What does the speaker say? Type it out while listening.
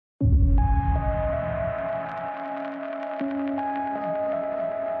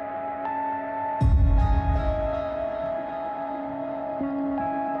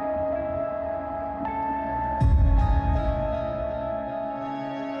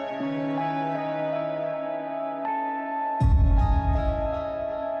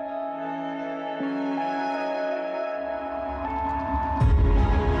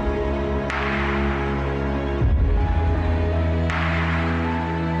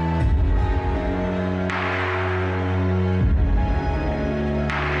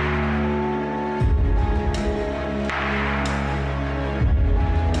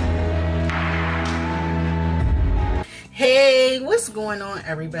What's going on,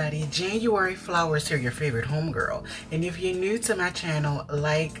 everybody? January Flowers here, your favorite homegirl. And if you're new to my channel,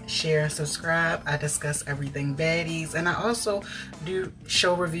 like, share, and subscribe. I discuss everything baddies, and I also do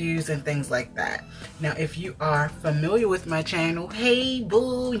show reviews and things like that. Now, if you are familiar with my channel, hey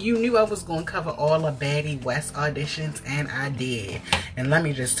boo, you knew I was going to cover all the Baddie West auditions, and I did. And let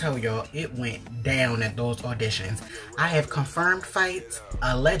me just tell y'all, it went down at those auditions. I have confirmed fights,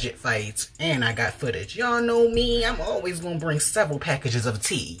 alleged fights, and I got footage. Y'all know me, I'm always going to bring several packages of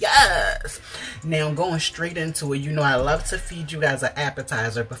tea. Yes! Now, going straight into it, you know I love to feed you guys an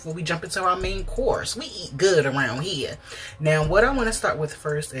appetizer before we jump into our main course. We eat good around here. Now, what I want to start with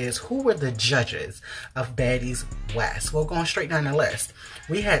first is, who were the judges of Baddies West? Well, going straight down the list.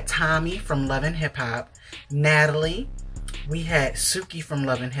 We had Tommy from Love and Hip Hop, Natalie, we had Suki from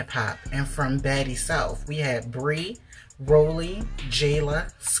Love and Hip Hop, and from Baddie South, we had BRI, ROLLIE,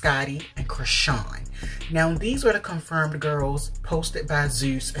 Jayla, Scotty, and Chrisean. Now, these were the confirmed girls posted by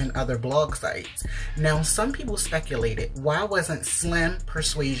Zeus and other blog sites. Now, some people speculated, why wasn't Slim,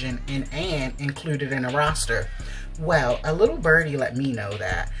 Persuasion, and Ann included in the roster? Well, a little birdie let me know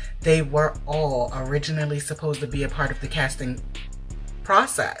that they were all originally supposed to be a part of the casting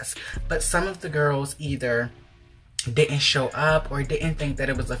process, but some of the girls either didn't show up or didn't think that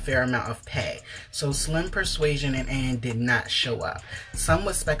it was a fair amount of pay. So Slim, Persuasion, and Ann did not show up. Some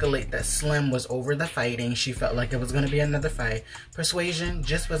would speculate that Slim was over the fighting. She felt like it was going to be another fight. Persuasion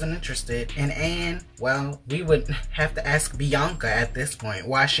just wasn't interested. And Ann, well, we would have to ask Bianca at this point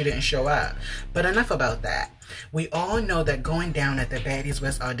why she didn't show up. But enough about that. We all know that going down at the Baddies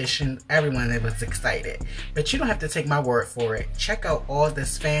West audition, everyone was excited. But you don't have to take my word for it. Check out all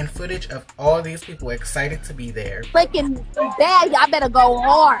this fan footage of all these people excited to be there. Freaking bad, y'all better go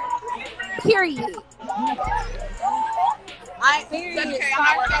hard. Period. I period.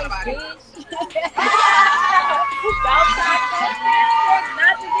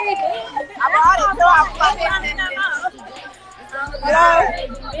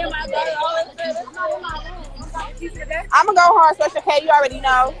 I'm gonna go hard, Special K. You already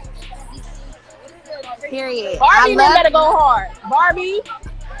know. Period. Barbie better go hard. Barbie.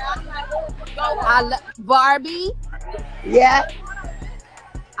 Barbie. Yeah.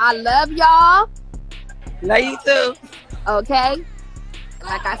 I love y'all. Love you too. Okay.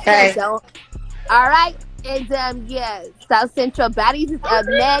 Like I said, don't. All right. And yeah, South Central Baddies is up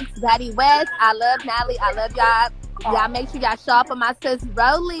next. Baddie West. I love Natalie. I love y'all. Y'all make sure y'all show up for my sis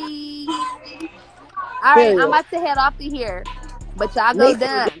ROLLIE. All right, I'm about to head off to here, but y'all go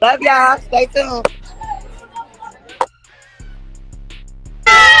done. Love y'all. Stay tuned.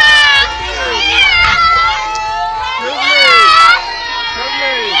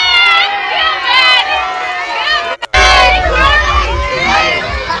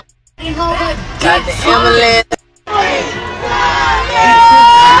 Got the ambulance.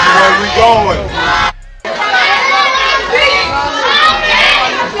 Where we going?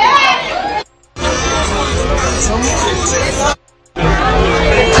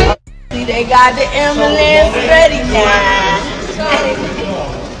 They got the ambulance ready now.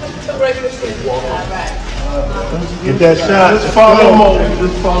 Get that shot. Just follow them over.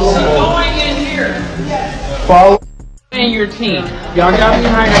 Just follow them over. Going in here. Follow. And your team. Y'all got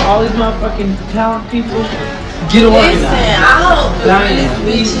behind all these motherfucking talent people. Get away now.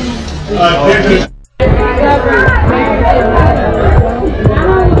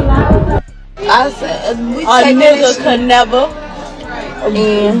 I said, a nigga could never.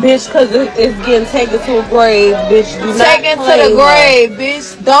 And bitch, cause it's getting taken to a grave, bitch. Do not take it to the grave,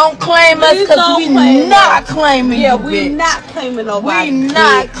 bitch. Don't claim us, cause we not claiming you, bitch. We not claiming nobody. We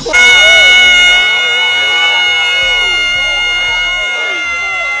not claiming.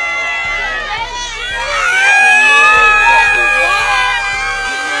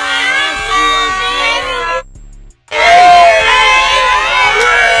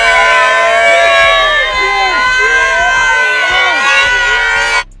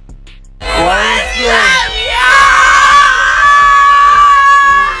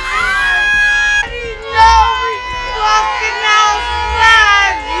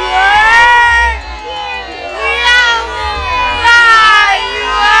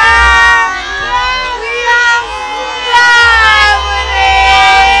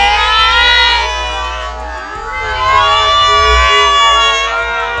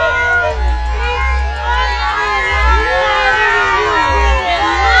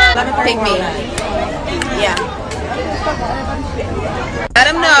 Pick me. Yeah. Let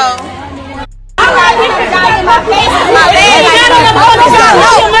him know. I'm not hitting guys in my face. It's my bad.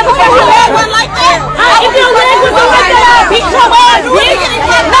 If your leg was like that, beat your ass.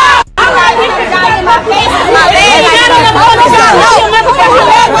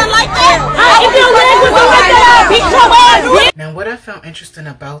 Now, what I found interesting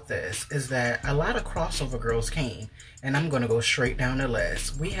about this is that a lot of crossover girls came, and I'm going to go straight down the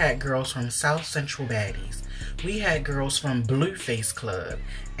list. We had girls from South Central Baddies, we had girls from Blueface Club,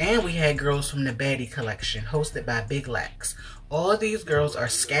 and we had girls from the Baddie Collection hosted by Big Lex. All these girls are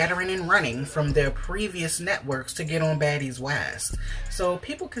scattering and running from their previous networks to get on Baddies West. So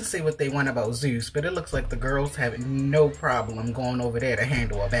people can say what they want about Zeus, but it looks like the girls have no problem going over there to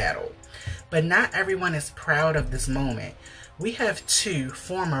handle a battle. But not everyone is proud of this moment. We have two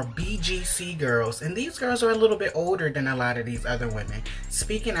former BGC girls, and these girls are a little bit older than a lot of these other women,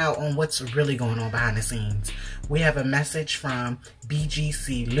 speaking out on what's really going on behind the scenes. We have a message from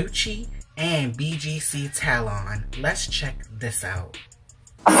BGC LUCCI and BGC Talon. Let's check this out.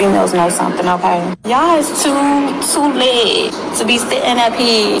 Females know something, okay? Y'all is too lit to be sitting up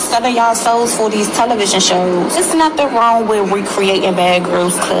here selling y'all souls for these television shows. There's nothing wrong with recreating Bad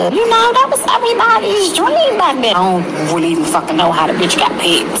Girls Club. You know, that was everybody's dream back then. I don't really even fucking know how the bitch got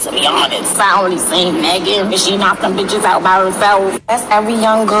picked, to be honest. I only seen Megan, and she knocked them bitches out by herself. That's every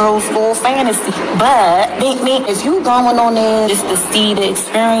young girl's full fantasy. But, if you going on there just to see the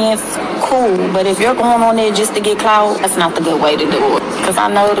experience, cool. But if you're going on there just to get clout, that's not the good way to do it. Because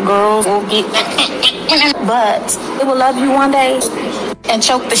I know the girls will get but they will love you one day and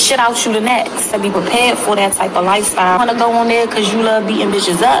choke the shit out you the next. So be prepared for that type of lifestyle. Want to go on there because you love beating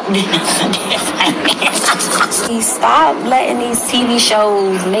bitches up? Stop letting these TV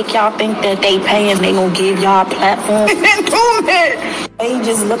shows make y'all think that they paying, they gonna give y'all a platform. They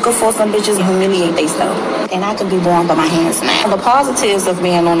just looking for some bitches to humiliate themselves. And I could be born by my hands now. The positives of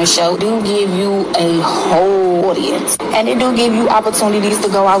being on the show do give you a whole audience. And it do give you opportunities to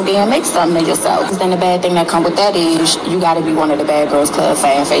go out there and make something of yourself. Then the bad thing that comes with that is you gotta be one of the Bad Girls Club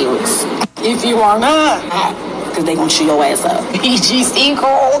fan favorites. If you are not, because they gonna chew your ass up. BGC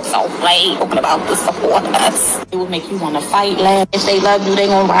girls, don't play. Talking about the support us. It would make you want to fight, laugh. If they love you, they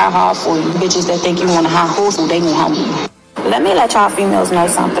gonna ride hard for you. Bitches that think you want a high horse, they gonna humble you. Let me let y'all females know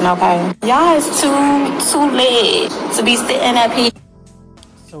something, okay? Y'all is too lit to be sitting up here.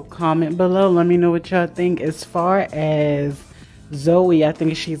 So comment below, let me know what y'all think. As far as Zoe, I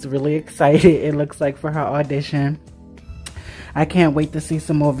think she's really excited, it looks like, for her audition. I can't wait to see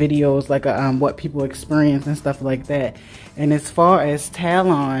some more videos, like what people experience and stuff like that. And as far as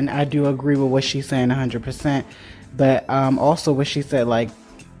Talon, I do agree with what she's saying 100%. But also what she said, like,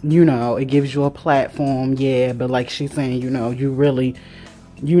 you know, it gives you a platform, yeah. But like she's saying, you know, you really,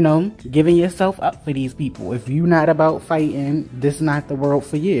 you know, giving yourself up for these people. If you're not about fighting, this is not the world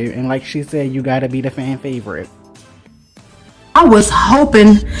for you. And like she said, you gotta be the fan favorite. I was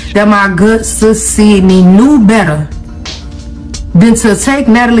hoping that my good sis Sydney knew better than to take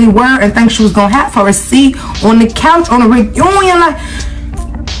Natalie word and think she was gonna have her a seat on the couch on a reunion. Like,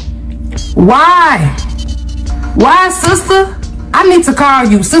 why, sister? I need to call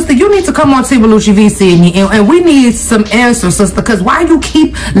you, sister. You need to come on TV Lucci V, Sydney, and we need some answers, sister. Because why you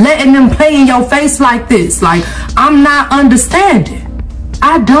keep letting them play in your face like this? Like, I'm not understanding.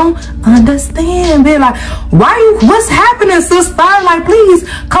 I don't understand. They're like, what's happening, sister? Like, please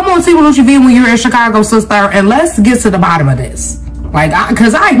come on TV Lucci V when you're in Chicago, sister, and let's get to the bottom of this. Like,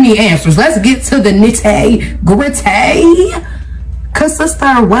 because I need answers. Let's get to the nitty-gritty. Because,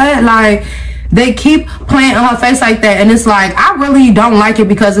 sister, what? Like, they keep playing on her face like that, and it's like, I really don't like it,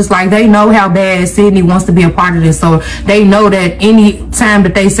 because it's like they know how bad Sydney wants to be a part of this, so they know that any time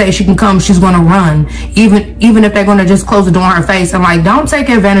that they say she can come, she's gonna run, even if they're gonna just close the door on her face. And like, don't take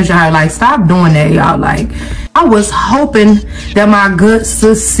advantage of her. Like, stop doing that, y'all. Like, I was hoping that my good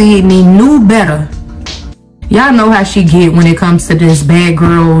sis Sydney knew better. Y'all know how she get when it comes to this Bad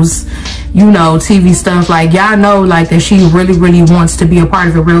Girls, you know, TV stuff. Like, y'all know, like, that she really wants to be a part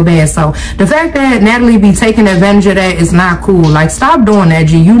of it real bad. So the fact that Natalie be taking advantage of that is not cool. Like, stop doing that,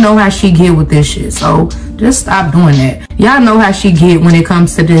 G. You know how she get with this shit, so just stop doing that. Y'all know how she get when it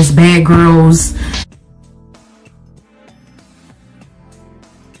comes to this Bad Girls.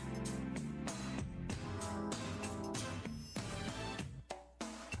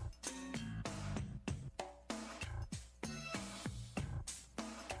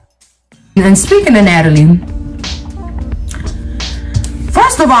 And speaking of Natalie,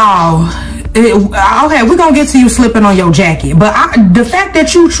 first of all, okay, we're gonna get to you slipping on your jacket, but the fact that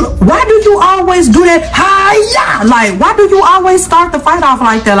why do you always do that? Hi-ya! Like, why do you always start the fight off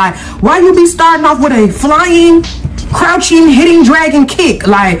like that? Like, why you be starting off with a flying, crouching, hitting dragon kick?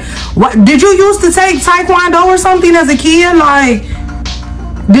 Like, what did you used to take taekwondo or something as a kid? Like,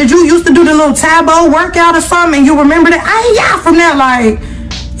 did you used to do the little tabo workout or something and you remember that? Hi-ya! From that, like,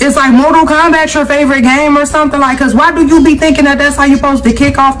 Is like Mortal Kombat your favorite game or something? Like, cause why do you be thinking that that's how you're supposed to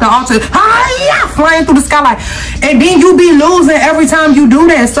kick off the altar? Hi-ya! Flying through the sky like, and then you be losing every time you do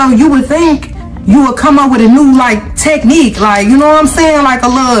that. So you would think you would come up with a new like technique, like, you know what I'm saying? Like a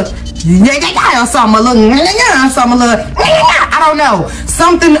little or something, a little I don't know.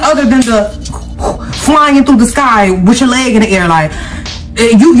 Something other than the flying through the sky with your leg in the air, like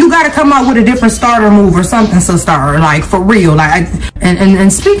you got to come up with a different starter move or something, so STARR, like for real. Like,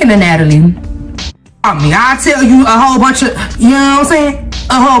 and speaking of Natalie, I tell you a whole bunch of, you know what I'm saying,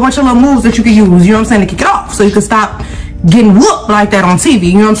 a whole bunch of little moves that you can use, you know what I'm saying, to kick it off, so you can stop getting whooped like that on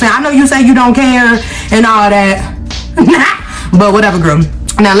TV, you know what I'm saying. I know you say you don't care and all that, but whatever, girl.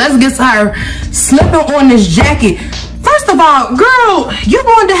 Now let's get to her slipping on this jacket. First of all, girl, you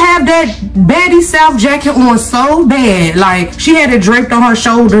wanted to have that Baddie South jacket on so bad. Like, she had it draped on her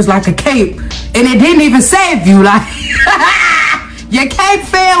shoulders like a cape, and it didn't even save you. Like, your cape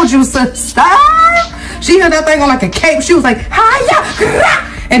failed you, sister. She had that thing on like a cape. She was like, hi-ya.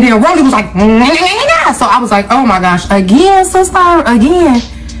 And then Rollie was like, so I was like, oh my gosh, again, sister, again.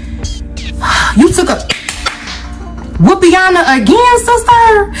 You took a Whoopiana again,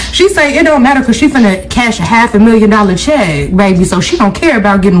 sister. She say it don't matter because she finna cash a $500,000 check, baby, so she don't care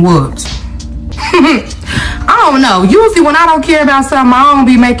about getting whooped. I don't know. Usually when I don't care about something, I don't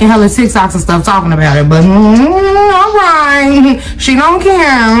be making hella TikToks and stuff talking about it, but all right, she don't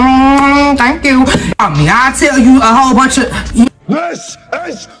care. Thank you. I tell you a whole bunch of... This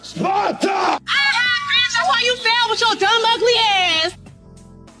is Sparta! That's why you failed with your dumb, ugly ass.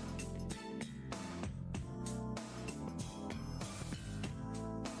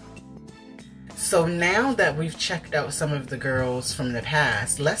 So now that we've checked out some of the girls from the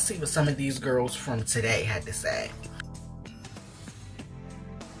past, let's see what some of these girls from today had to say.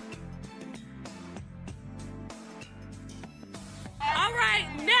 All right,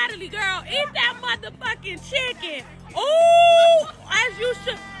 Natalie, girl, eat that motherfucking chicken. Ooh, as you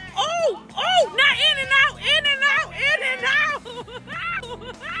should. Ooh, ooh, not in and out, in and out, in and out.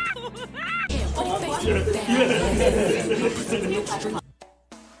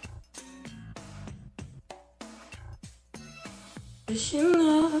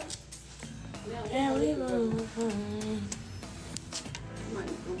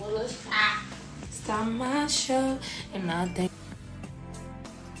 Stop my show and I think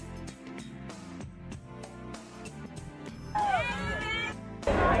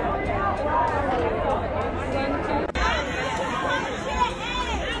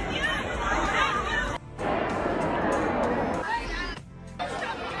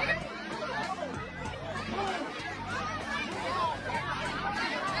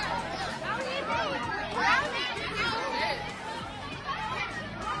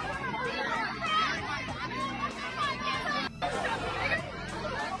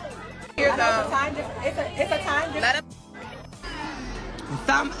It's a time difference.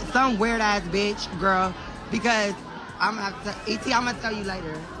 Some weird ass bitch, girl. Because I'm gonna have to, ET, I'm gonna tell you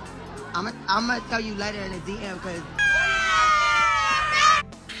later. I'm gonna tell you later in the DM because.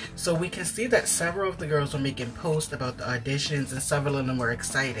 So we can see that several of the girls were making posts about the auditions and several of them were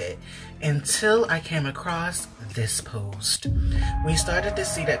excited until I came across this post. We started to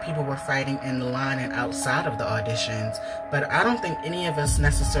see that people were fighting in the line and outside of the auditions, but I don't think any of us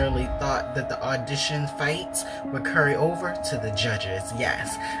necessarily thought that the audition fights would carry over to the judges.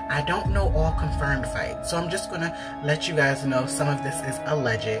 Yes, I don't know all confirmed fights, so I'm just gonna let you guys know some of this is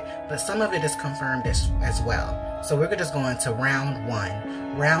alleged, but some of it is confirmed as well. So we're just going to round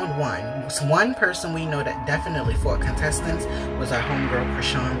one. Round one. One person we know that definitely fought contestants was our homegirl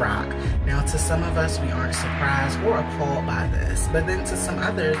ChriseanRock. Now to some of us, we aren't surprised or appalled by this, but then to some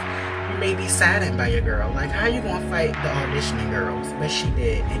others, you may be saddened by your girl. Like, how you gonna fight the auditioning girls? But she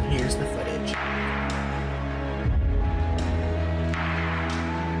did, and here's the footage.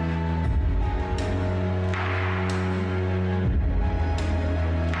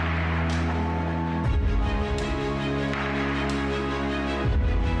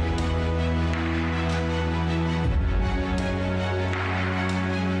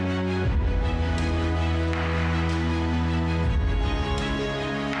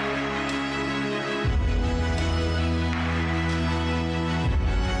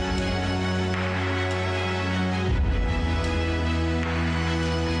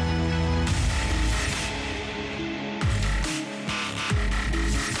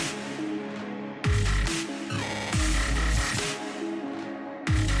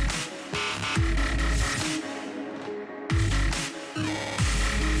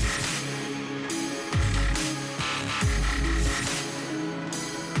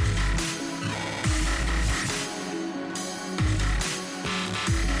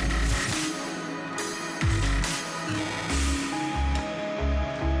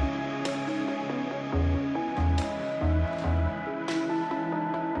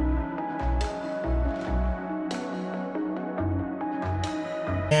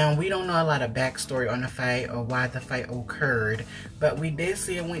 Now, we don't know a lot of backstory on the fight or why the fight occurred, but we did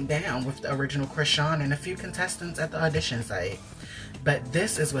see it went down with the original Chrisean and a few contestants at the audition site. But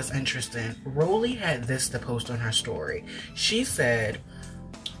this is what's interesting. ROLLIE had this to post on her story. She said,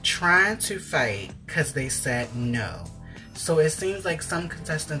 trying to fight because they said no. So it seems like some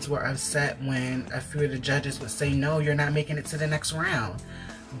contestants were upset when a few of the judges would say, no, you're not making it to the next round.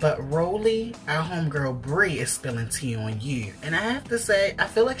 But ROLLIE, our homegirl BRI, is spilling tea on you. And I have to say, I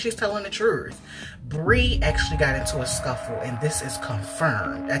feel like she's telling the truth. BRI actually got into a scuffle, and this is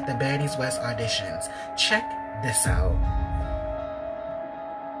confirmed at the Baddies West auditions. Check this out.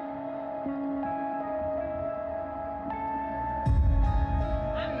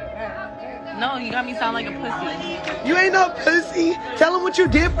 No, you got me sound like a pussy. You ain't no pussy. Tell him what you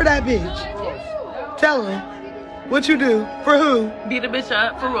did for that bitch. Tell him what you do. For who? Beat a bitch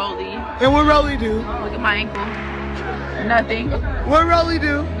up for ROLLIE. And what ROLLIE do? Look at my ankle. Nothing. What ROLLIE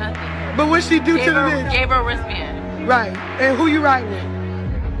do? Nothing. But what she do to the bitch? Gave her a wristband. Right. And who you ride with?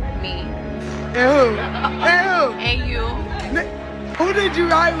 Me. And who? And who? And you. Who did you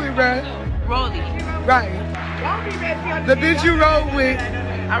ride with, bruh? ROLLIE. Right. The bitch you rode with.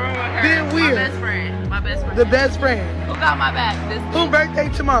 I rode with her. Being weird. My best friend. My best friend. The best friend. Who got my back? This Who birthday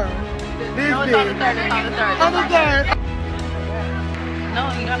tomorrow? This no, it's on the 3rd. It's on the 3rd. On the 3rd. No,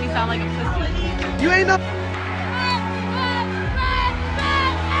 you got me sound like a pussy. You ain't no.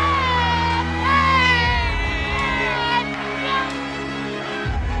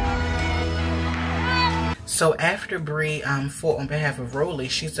 So after BRI fought on behalf of ROLLIE,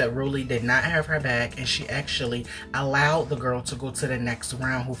 she said ROLLIE did not have her back, and she actually allowed the girl to go to the next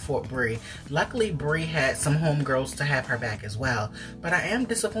round who fought BRI. Luckily, BRI had some homegirls to have her back as well. But I am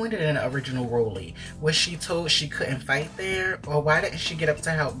disappointed in the original ROLLIE. Was she told she couldn't fight there, or why didn't she get up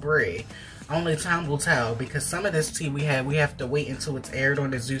to help BRI? Only time will tell, because some of this tea we have to wait until it's aired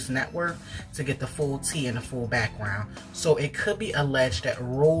on the Zeus network to get the full tea and the full background. So it could be alleged that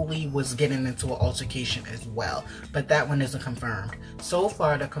ROLLIE was getting into an altercation as well, but that one isn't confirmed. So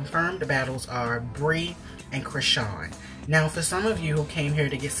far, the confirmed battles are BRI and Chrisean. Now, for some of you who came here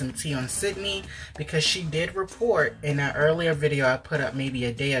to get some tea on Sydney, because she did report in an earlier video I put up maybe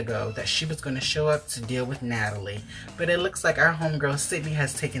a day ago that she was going to show up to deal with Natalie. But it looks like our homegirl Sydney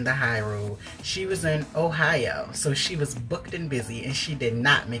has taken the high road. She was in Ohio, so she was booked and busy, and she did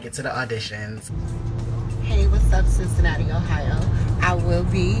not make it to the auditions. Hey, what's up, Cincinnati, Ohio? I will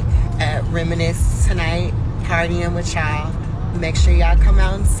be at Reminisce tonight, partying with y'all. Make sure y'all come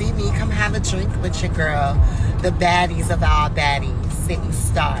out and see me. Come have a drink with your girl. The baddies of all baddies. Sydney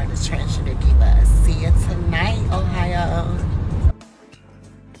STARR, the transgender diva. See you tonight, Ohio.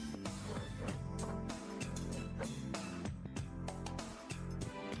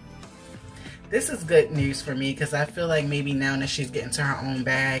 This is good news for me, because I feel like maybe now that she's getting to her own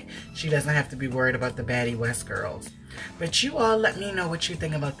bag, she doesn't have to be worried about the Baddie West girls. But you all let me know what you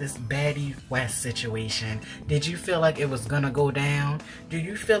think about this Baddie West situation. Did you feel like it was gonna go down? Do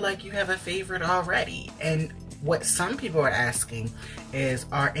you feel like you have a favorite already? And what some people are asking is,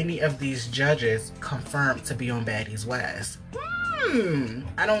 are any of these judges confirmed to be on Baddies West?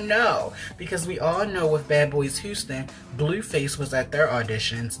 I don't know, because we all know with Bad Boys Houston, Blueface was at their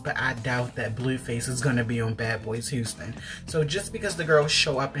auditions, but I doubt that Blueface is going to be on Bad Boys Houston. So just because the girls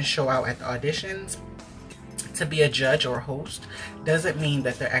show up and show out at the auditions to be a judge or host doesn't mean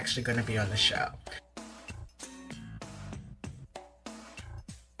that they're actually going to be on the show.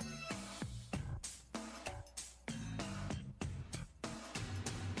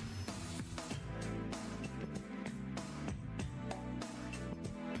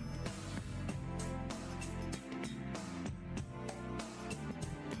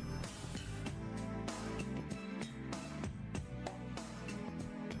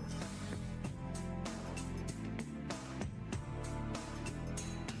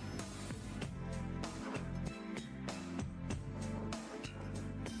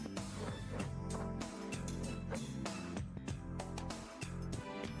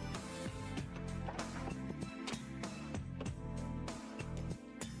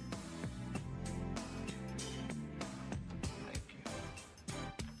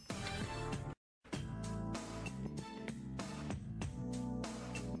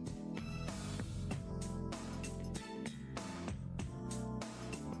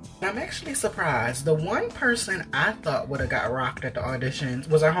 I'm actually surprised. The one person I thought would have got rocked at the auditions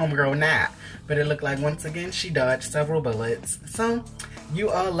was our homegirl Nat, but it looked like once again she dodged several bullets. So You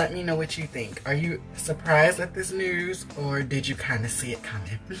all let me know what you think. Are you surprised at this news, or did you kind of see it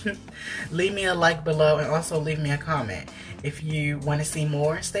coming? Leave me a like below and also leave me a comment. If you want to see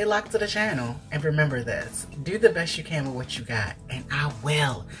more, stay locked to the channel. And remember this, do the best you can with what you got. And I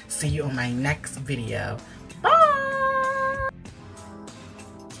will see you on my next video.